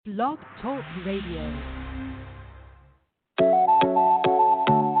Blog Talk Radio.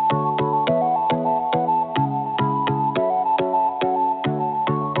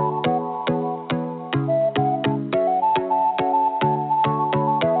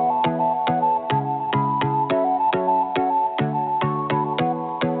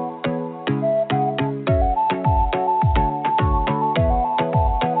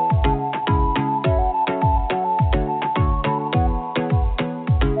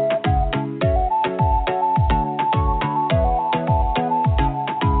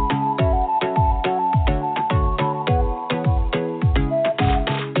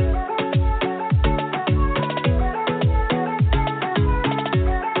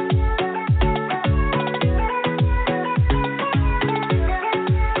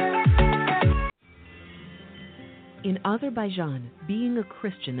 In Azerbaijan, being a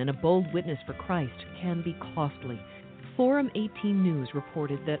Christian and a bold witness for Christ can be costly. Forum 18 News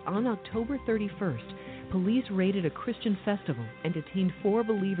reported that on October 31st, police raided a Christian festival and detained 4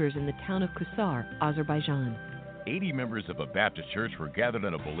 believers in the town of Kusar, Azerbaijan. 80 members of a Baptist church were gathered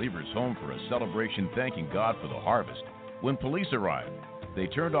in a believer's home for a celebration thanking God for the harvest. When police arrived, they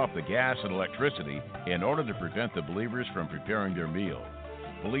turned off the gas and electricity in order to prevent the believers from preparing their meal.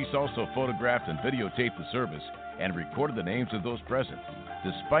 Police also photographed and videotaped the service and recorded the names of those present.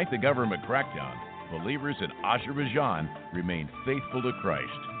 Despite the government crackdown, believers in Azerbaijan remain faithful to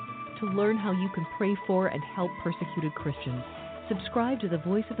Christ. To learn how you can pray for and help persecuted Christians, subscribe to the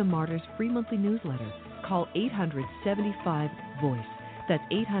Voice of the Martyrs free monthly newsletter. Call 800-75-VOICE. That's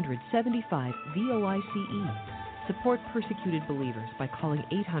 800-75-VOICE. Support persecuted believers by calling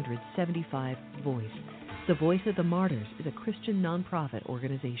 800-75-VOICE. The Voice of the Martyrs is a Christian nonprofit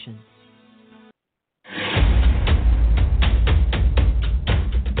organization.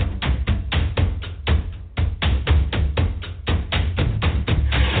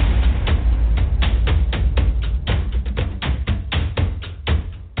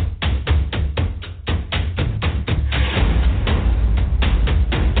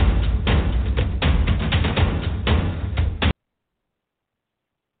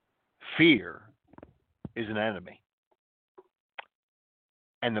 Fear is an enemy.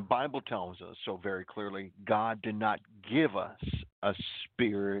 And the Bible tells us so very clearly, God did not give us a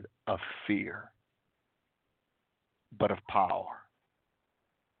spirit of fear, but of power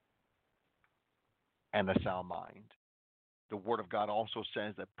and a sound mind. The Word of God also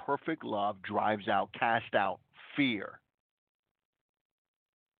says that perfect love drives out, casts out fear.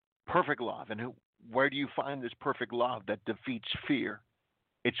 Perfect love. And where do you find this perfect love that defeats fear?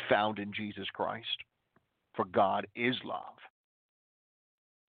 It's found in Jesus Christ. For God is love.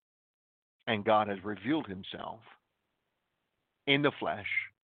 And God has revealed himself in the flesh,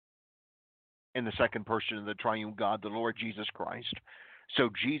 in the second person of the triune God, the Lord Jesus Christ. So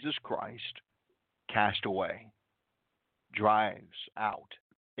Jesus Christ cast away, drives out,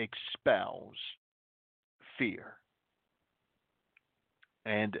 expels fear.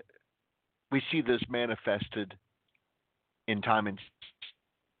 And we see this manifested in time and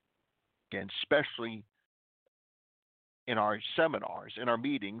especially in our seminars, in our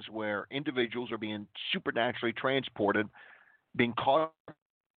meetings, where individuals are being supernaturally transported, being caught in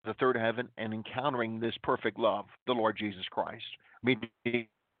the third heaven, and encountering this perfect love, the Lord Jesus Christ, meeting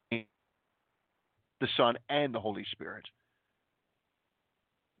the Son and the Holy Spirit.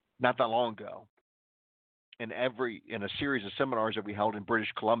 Not that long ago, in a series of seminars that we held in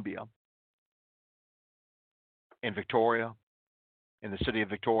British Columbia, in Victoria, in the city of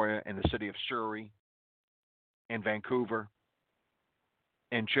Victoria, in the city of Surrey, in Vancouver,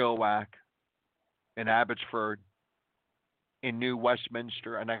 in Chilliwack, in Abbotsford, in New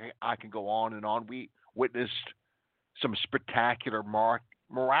Westminster, and I can go on and on. We witnessed some spectacular,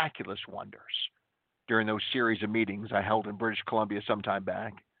 miraculous wonders during those series of meetings I held in British Columbia some time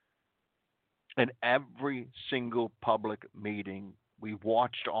back. And every single public meeting we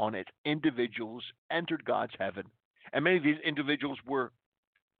watched on it, individuals entered God's heaven. And many of these individuals were,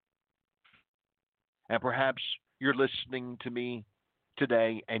 and perhaps you're listening to me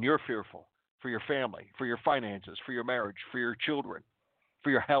today and you're fearful for your family, for your finances, for your marriage, for your children,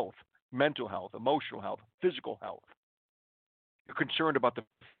 for your health, mental health, emotional health, physical health. You're concerned about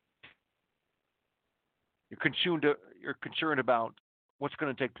you're concerned about what's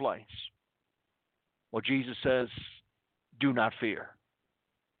going to take place. Well, Jesus says, do not fear.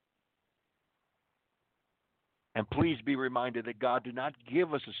 And please be reminded that God did not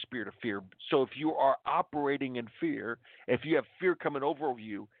give us a spirit of fear. So if you are operating in fear, if you have fear coming over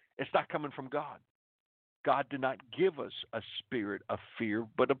you, it's not coming from God. God did not give us a spirit of fear,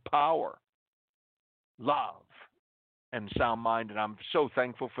 but of power, love, and sound mind. And I'm so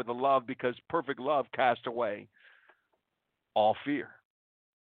thankful for the love, because perfect love casts away all fear.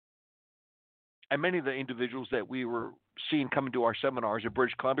 And many of the individuals that we were seeing coming to our seminars in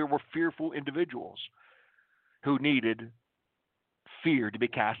British Columbia were fearful individuals who needed fear to be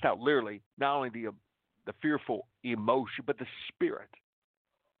cast out. Literally, not only the fearful emotion, but the spirit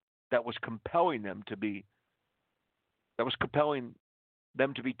that was compelling them to be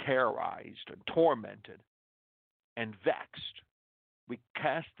terrorized and tormented and vexed. We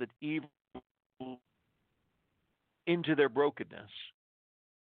cast that evil into their brokenness.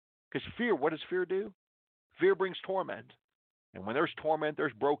 Because fear, what does fear do? Fear brings torment. And when there's torment,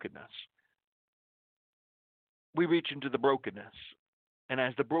 there's brokenness. We reach into the brokenness. And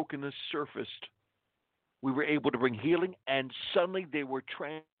as the brokenness surfaced, we were able to bring healing, and suddenly they were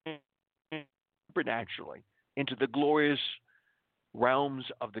transferred supernaturally into the glorious realms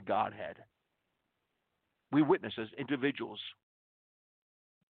of the Godhead. We witnessed as individuals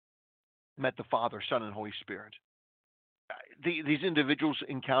met the Father, Son, and Holy Spirit. These individuals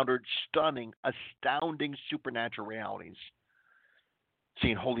encountered stunning, astounding supernatural realities,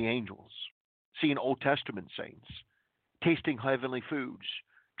 seeing holy angels, seeing Old Testament saints, tasting heavenly foods,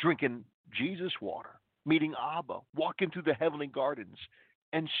 drinking Jesus water, meeting Abba, walking through the heavenly gardens,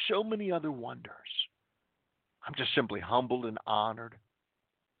 and so many other wonders. I'm just simply humbled and honored.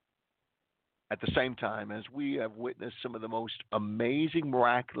 At the same time, as we have witnessed some of the most amazing,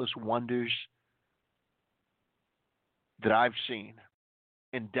 miraculous wonders that I've seen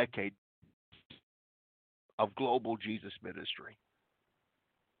in decades of global Jesus ministry.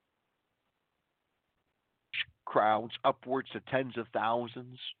 Crowds, upwards to tens of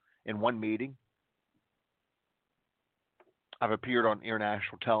thousands in one meeting. I've appeared on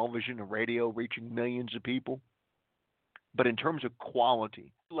international television and radio, reaching millions of people. But in terms of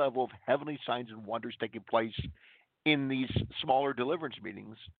quality, level of heavenly signs and wonders taking place in these smaller deliverance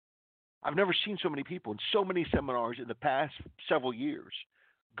meetings, I've never seen so many people in so many seminars in the past several years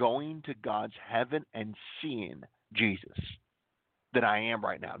going to God's heaven and seeing Jesus than I am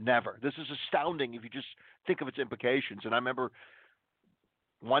right now. Never. This is astounding if you just think of its implications. And I remember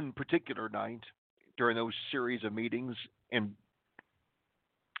one particular night during those series of meetings in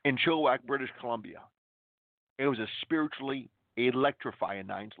Chilliwack, British Columbia. It was a spiritually electrifying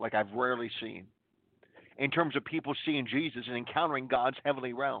night like I've rarely seen in terms of people seeing Jesus and encountering God's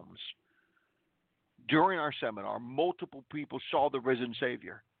heavenly realms. During our seminar, multiple people saw the risen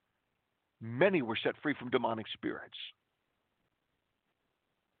Savior. Many were set free from demonic spirits.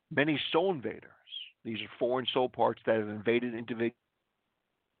 Many soul invaders. These are foreign soul parts that have invaded individual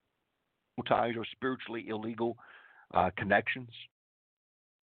ties or spiritually illegal connections.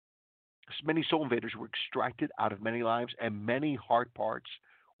 Many soul invaders were extracted out of many lives, and many heart parts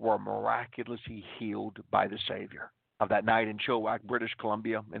were miraculously healed by the Savior. Of that night in Chilliwack, British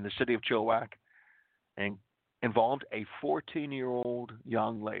Columbia, in the city of Chilliwack, and involved a 14-year-old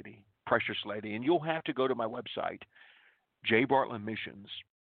young lady, precious lady. And you'll have to go to my website,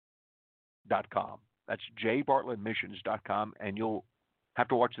 jbartlettmissions.com. That's jbartlettmissions.com, and you'll have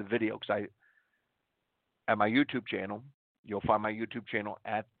to watch the video because at my YouTube channel, you'll find my YouTube channel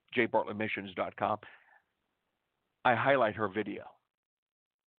at jbartlettmissions.com. I highlight her video.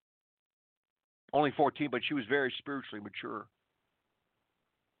 Only 14, but she was very spiritually mature.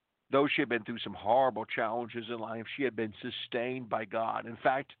 Though she had been through some horrible challenges in life, she had been sustained by God. In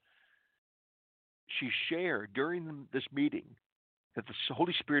fact, she shared during this meeting that the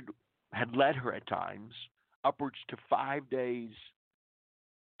Holy Spirit had led her at times upwards to 5 days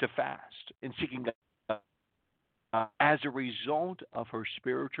to fast in seeking God. As a result of her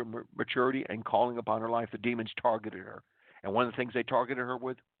spiritual maturity and calling upon her life, the demons targeted her. And one of the things they targeted her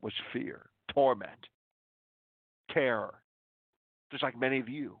with was fear, torment, terror. Just like many of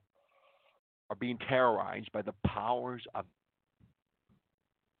you are being terrorized by the powers of.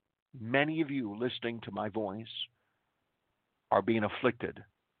 Many of you listening to my voice are being afflicted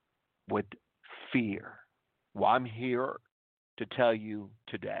with fear. Well, I'm here to tell you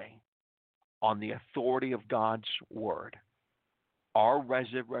today, on the authority of God's word, our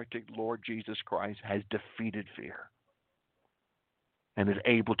resurrected Lord Jesus Christ has defeated fear and is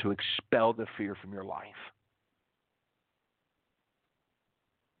able to expel the fear from your life.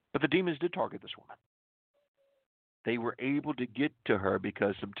 But the demons did target this woman. They were able to get to her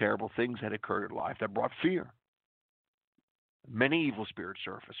because some terrible things had occurred in her life that brought fear. Many evil spirits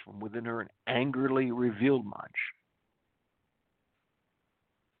surfaced from within her and angrily revealed much.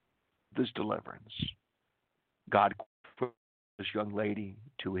 This deliverance, God put this young lady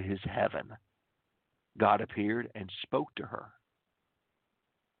to his heaven. God appeared and spoke to her.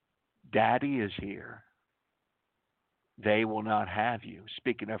 Daddy is here. They will not have you.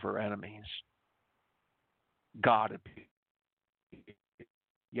 Speaking of her enemies, God appeared.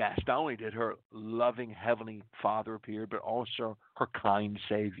 Yes, not only did her loving Heavenly Father appear, but also her kind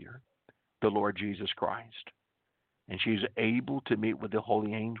Savior, the Lord Jesus Christ. And she's able to meet with the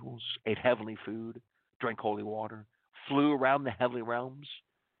holy angels, ate heavenly food, drank holy water, flew around the heavenly realms,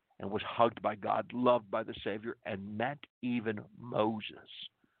 and was hugged by God, loved by the Savior, and met even Moses.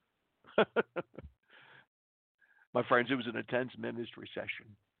 My friends, it was an intense ministry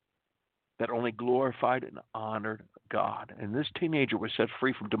session that only glorified and honored God. And this teenager was set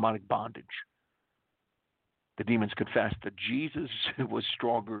free from demonic bondage. The demons confessed that Jesus was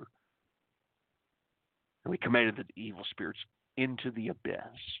stronger. And we commanded the evil spirits into the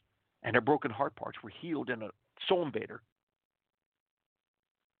abyss. And her broken heart parts were healed in a soul invader.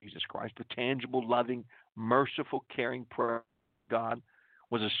 Jesus Christ, the tangible, loving, merciful, caring prayer of God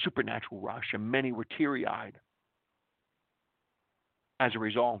was a supernatural rush, and many were teary-eyed. As a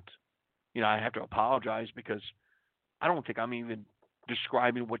result, I have to apologize because I don't think I'm even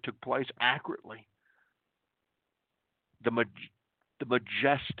describing what took place accurately. The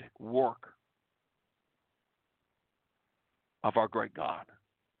majestic work of our great God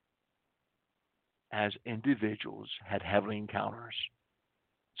as individuals had heavenly encounters.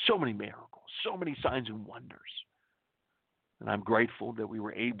 So many miracles, so many signs and wonders. And I'm grateful that we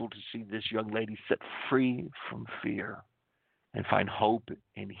were able to see this young lady set free from fear and find hope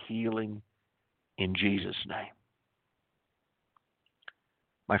and healing in Jesus' name.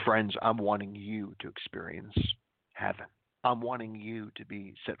 My friends, I'm wanting you to experience heaven. I'm wanting you to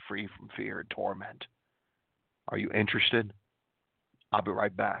be set free from fear and torment. Are you interested? I'll be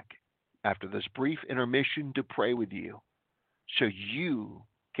right back after this brief intermission to pray with you so you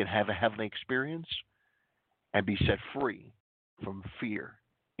can have a heavenly experience and be set free from fear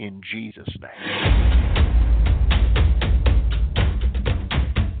in Jesus' name.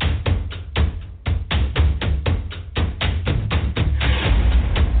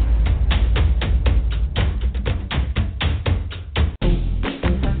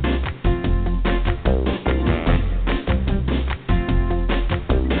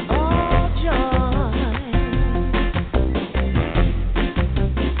 Yeah.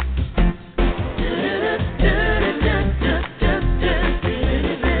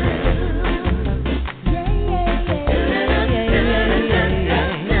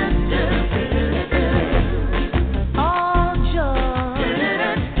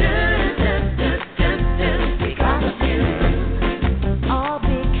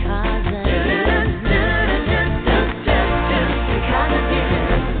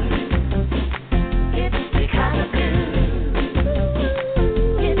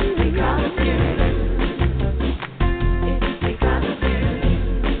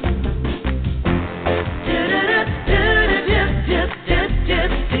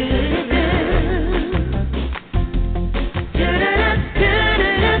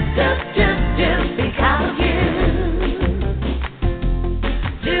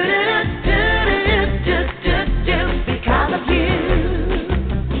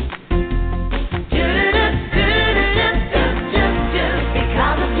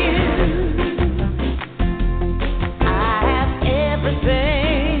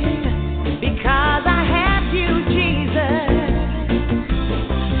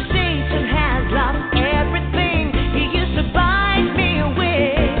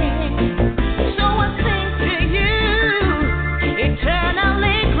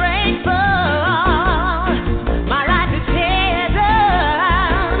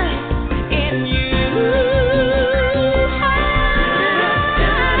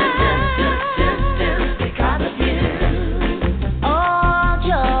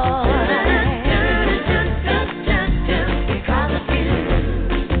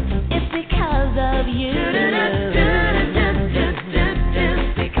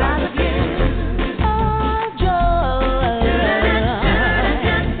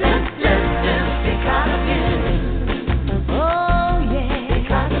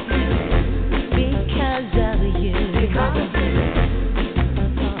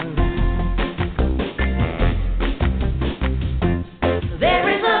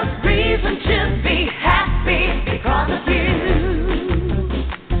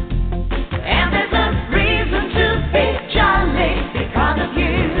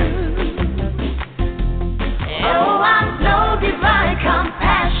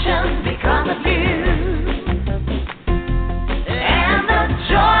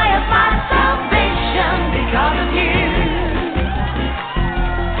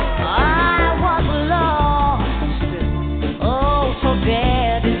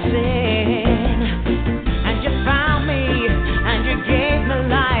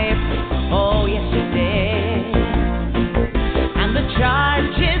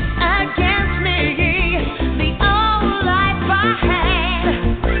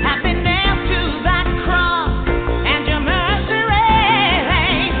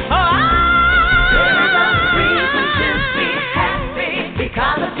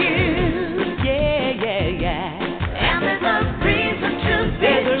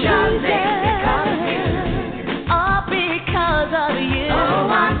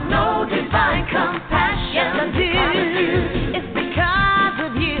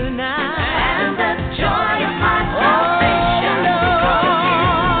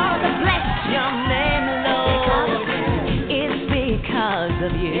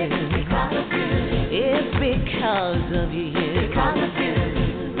 you. It's because of you.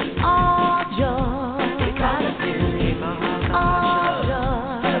 All joy. All joy.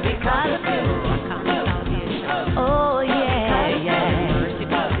 Oh yeah, yeah.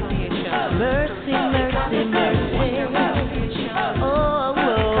 Mercy, mercy, mercy. Oh,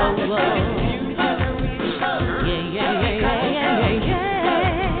 whoa, whoa. Yeah, yeah, yeah, yeah, yeah, yeah.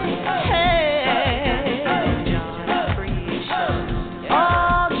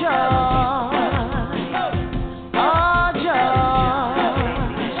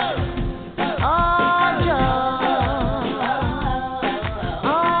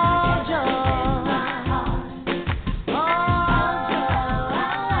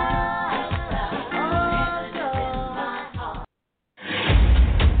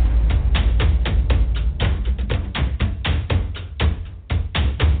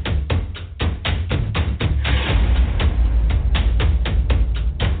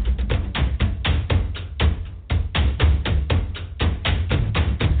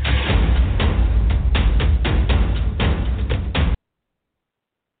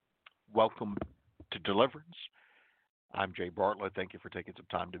 Welcome to Deliverance. I'm Jay Bartlett. Thank you for taking some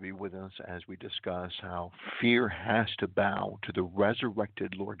time to be with us as we discuss how fear has to bow to the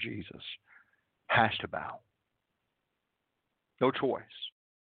resurrected Lord Jesus. Has to bow. No choice.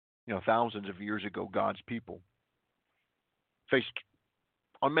 Thousands of years ago, God's people faced,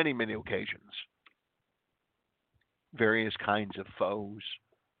 on many, many occasions, various kinds of foes,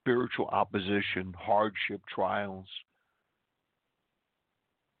 spiritual opposition, hardship, trials,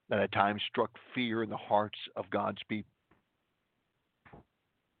 that at times struck fear in the hearts of God's people.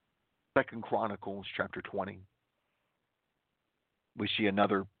 2 Chronicles chapter 20. We see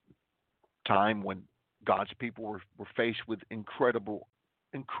another time when God's people were faced with incredible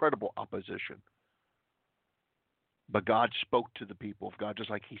opposition. But God spoke to the people of God just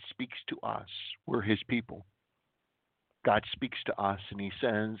like he speaks to us. We're his people. God speaks to us and he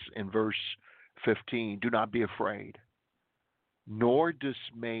says in verse 15, do not be afraid, nor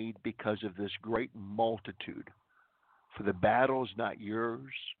dismayed because of this great multitude, for the battle is not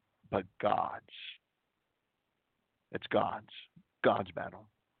yours, but God's. It's God's battle.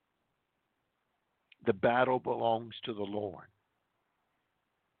 The battle belongs to the Lord.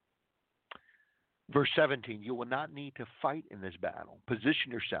 Verse 17, you will not need to fight in this battle. Position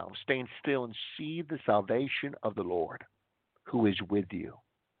yourselves, stand still, and see the salvation of the Lord, who is with you.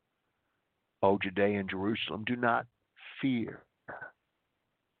 O Judea and Jerusalem, do not fear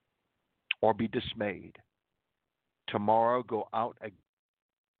or be dismayed. Tomorrow go out again.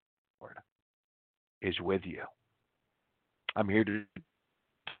 The Lord is with you. I'm here to.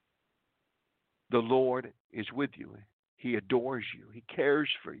 The Lord is with you. He adores you. He cares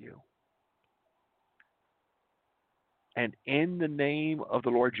for you. And in the name of the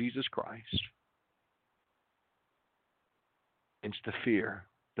Lord Jesus Christ, it's the fear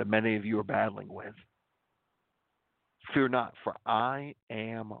that many of you are battling with. Fear not, for I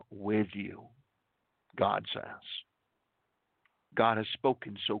am with you, God says. God has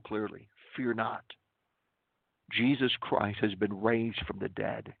spoken so clearly. Fear not. Jesus Christ has been raised from the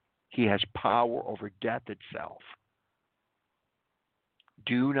dead. He has power over death itself.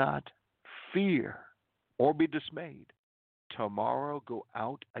 Do not fear or be dismayed. Tomorrow go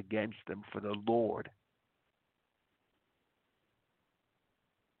out against them, for the Lord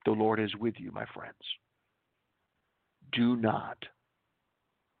is with you, my friends. Do not.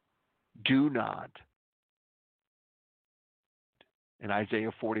 In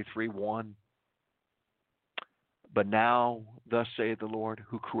Isaiah 43:1, but now, thus saith the Lord,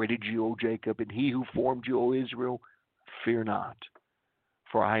 who created you, O Jacob, and he who formed you, O Israel, fear not,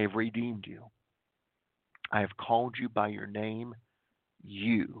 for I have redeemed you. I have called you by your name.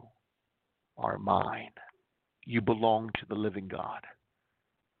 You are mine. You belong to the living God.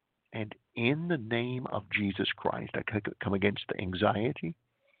 And in the name of Jesus Christ, I come against the anxiety,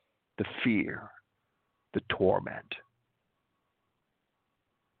 the fear, the torment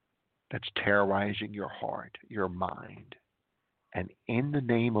that's terrorizing your heart, your mind. And in the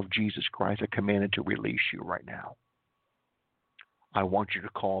name of Jesus Christ, I command it to release you right now. I want you to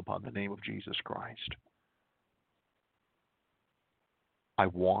call upon the name of Jesus Christ. I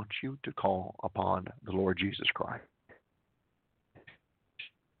want you to call upon the Lord Jesus Christ.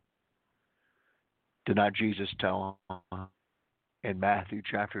 Did not Jesus tell in Matthew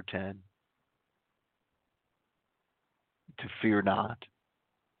chapter 10 to fear not?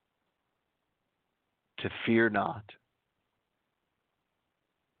 To fear not.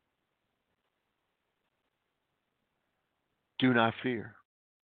 Do not fear,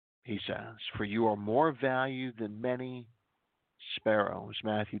 he says, for you are more valued than many sparrows,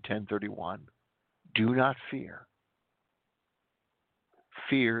 Matthew 10:31. Do not fear.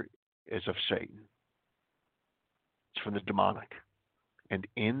 Fear is of Satan. It's from the demonic. And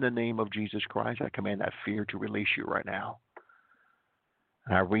in the name of Jesus Christ, I command that fear to release you right now.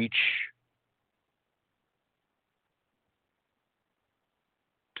 And I reach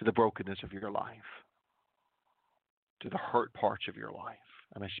to the brokenness of your life, to the hurt parts of your life.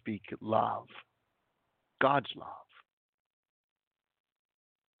 And I speak love, God's love,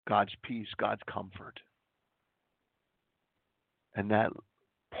 God's peace, God's comfort. And that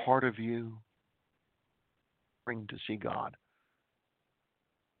part of you bring to see God.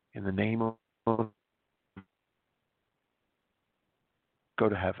 In the name of, go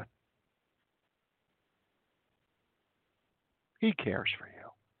to heaven. He cares for you.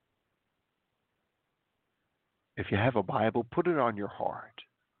 If you have a Bible, put it on your heart.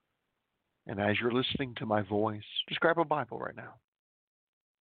 And as you're listening to my voice, just grab a Bible right now.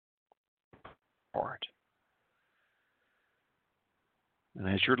 Heart. And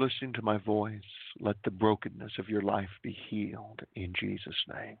as you're listening to my voice, let the brokenness of your life be healed in Jesus'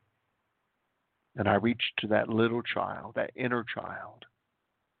 name. And I reach to that little child, that inner child.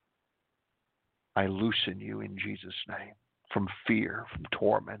 I loosen you in Jesus' name from fear, from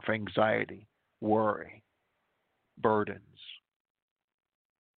torment, from anxiety, worry, burdens.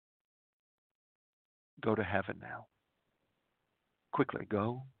 Go to heaven now. Quickly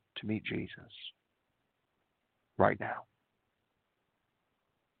go to meet Jesus right now.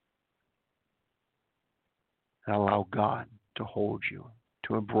 And allow God to hold you,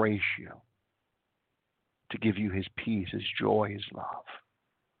 to embrace you, to give you his peace, his joy, his love.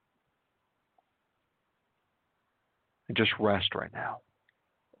 And just rest right now.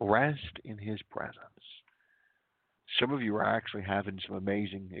 Rest in his presence. Some of you are actually having some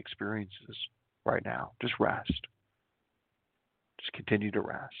amazing experiences right now. Just rest. Just continue to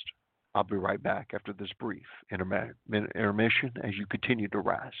rest. I'll be right back after this brief intermission as you continue to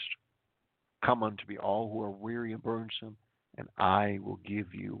rest. Come unto me, all who are weary and burdensome, and I will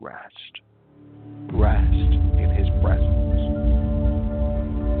give you rest. Rest in his presence.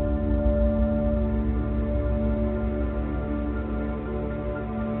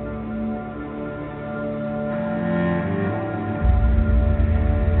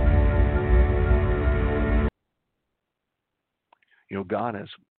 You know, God has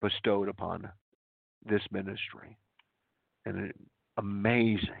bestowed upon this ministry an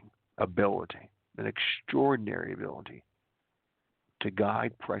amazing ability, an extraordinary ability to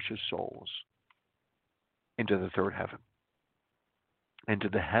guide precious souls into the third heaven, into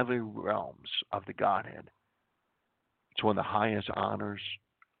the heavenly realms of the Godhead. It's one of the highest honors,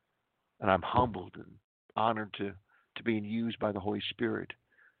 and I'm humbled and honored to being used by the Holy Spirit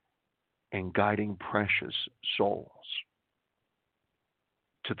in guiding precious souls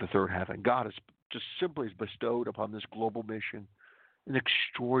to the third heaven. God has just simply bestowed upon this global mission an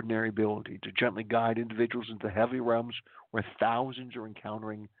extraordinary ability to gently guide individuals into the heavenly realms where thousands are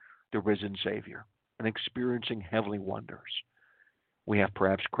encountering the risen Savior and experiencing heavenly wonders. We have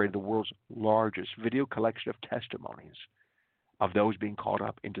perhaps created the world's largest video collection of testimonies of those being caught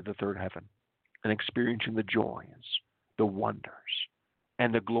up into the third heaven and experiencing the joys, the wonders,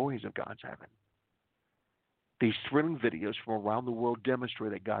 and the glories of God's heaven. These thrilling videos from around the world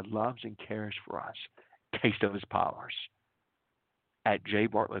demonstrate that God loves and cares for us. Taste of his powers at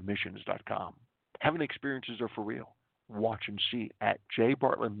jbartlettmissions.com. Heaven experiences are for real. Watch and see at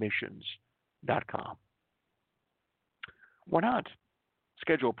jbartlettmissions.com. Why not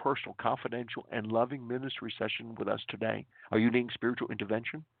schedule a personal, confidential, and loving ministry session with us today? Are you needing spiritual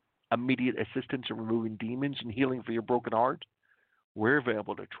intervention, immediate assistance in removing demons and healing for your broken heart? We're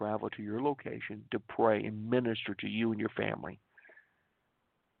available to travel to your location to pray and minister to you and your family.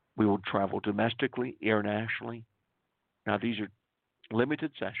 We will travel domestically, internationally. Now, these are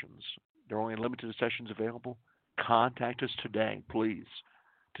limited sessions. There are only limited sessions available. Contact us today, please,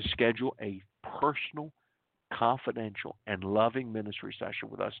 to schedule a personal, confidential, and loving ministry session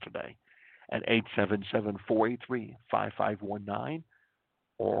with us today at 877-483-5519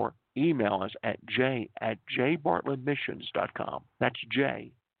 or email us at j@jbartlettmissions.com. That's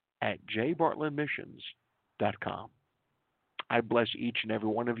j@jbartlettmissions.com. I bless each and every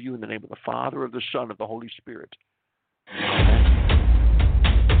one of you in the name of the Father, of the Son, of the Holy Spirit. Amen.